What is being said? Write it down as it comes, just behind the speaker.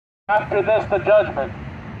After this, the judgment.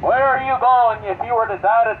 Where are you going if you were to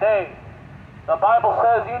die today? The Bible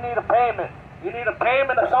says you need a payment. You need a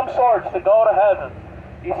payment of some sort to go to heaven.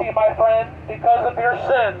 You see, my friend, because of your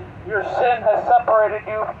sin has separated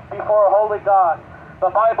you before a holy God. The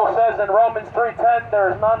Bible says in Romans 3:10, there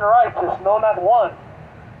is none righteous, no, not one.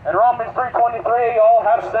 In Romans 3:23, all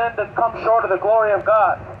have sinned and come short of the glory of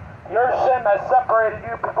God. Your sin has separated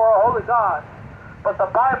you before a holy God. But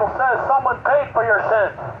the Bible says someone paid for your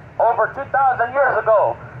sins over 2,000 years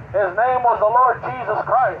ago. His name was the Lord Jesus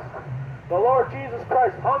Christ. The Lord Jesus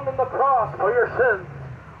Christ hung on the cross for your sins.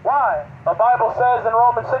 Why? The Bible says in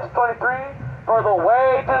Romans 6:23, for the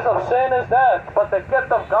wages of sin is death, but the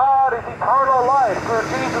gift of God is eternal life through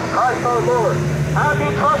Jesus Christ our Lord. Have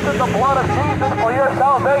you trusted the blood of Jesus for your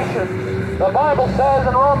salvation? The Bible says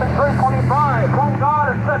in Romans 3:25, whom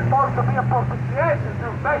God has set forth to be a propitiation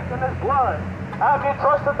through faith in His blood. Have you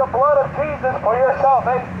trusted the blood of Jesus for your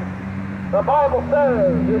salvation? The Bible says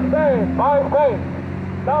you're saved by faith,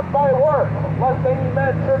 not by works, lest any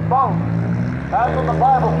man should boast. That's what the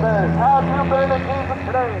Bible says. Have you been in Jesus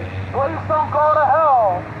today? Please don't go to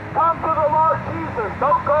hell. Come to the Lord Jesus.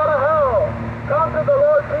 Don't go to hell. Come to the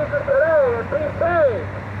Lord Jesus today and be saved.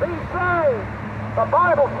 Be saved. The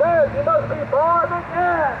Bible says you must be born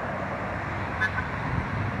again.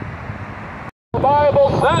 The Bible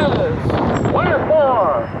says,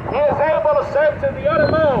 wherefore he is able to save to the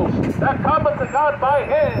uttermost that cometh to God by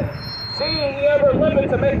him, seeing he ever liveth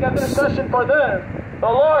to make intercession for them. The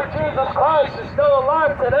Lord Jesus Christ is still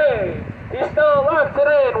alive today. He's still alive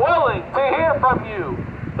today and willing to hear from you.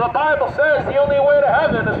 The Bible says the only way to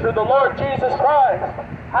heaven is through the Lord Jesus Christ.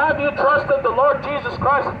 Have you trusted the Lord Jesus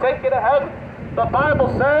Christ to take you to heaven? The Bible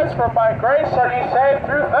says, for by grace are ye saved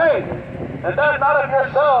through faith. And that not of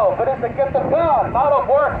yourself, it is the gift of God, not of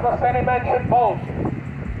works, lest any man should boast.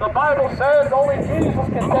 The Bible says only Jesus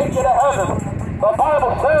can take you to heaven. The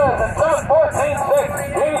Bible says in John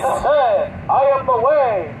 14:6, Jesus said, I am the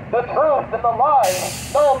way, the truth, and the life.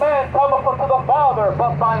 No man cometh unto the Father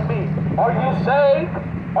but by me. Are you saved?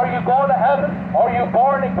 Are you going to heaven? Are you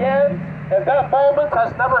born again? If that moment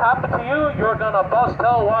has never happened to you, you're going to bust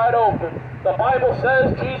hell wide open. The Bible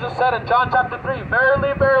says, Jesus said in John chapter 3,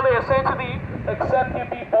 verily, verily, I say to thee, except you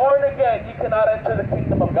be born again, you cannot enter the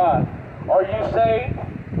kingdom of God. Are you saved?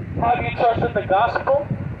 Have you trusted the gospel?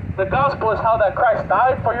 The gospel is how that Christ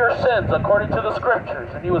died for your sins according to the scriptures,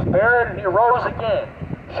 and he was buried and he rose again,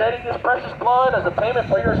 shedding his precious blood as a payment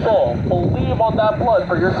for your soul. Believe on that blood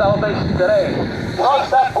for your salvation today.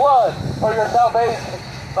 Trust that blood for your salvation.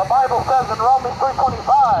 The Bible says in Romans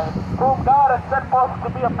 3:25, whom God has set forth to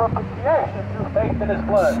be a propitiation through faith in his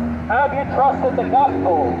blood. Have you trusted the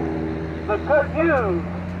gospel? The good news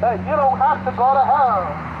that you don't have to go to hell.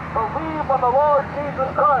 Believe on the Lord Jesus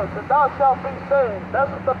Christ, and thou shalt be saved.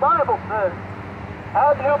 That's what the Bible says.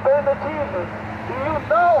 Have you been to Jesus? Do you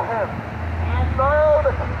know him? Do you know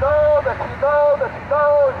that you know that you know that you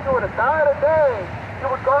know if you were to die today, you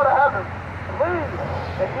would go to heaven? Please,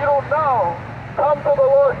 if you don't know, come to the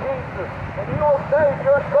Lord Jesus, and he will save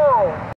your soul.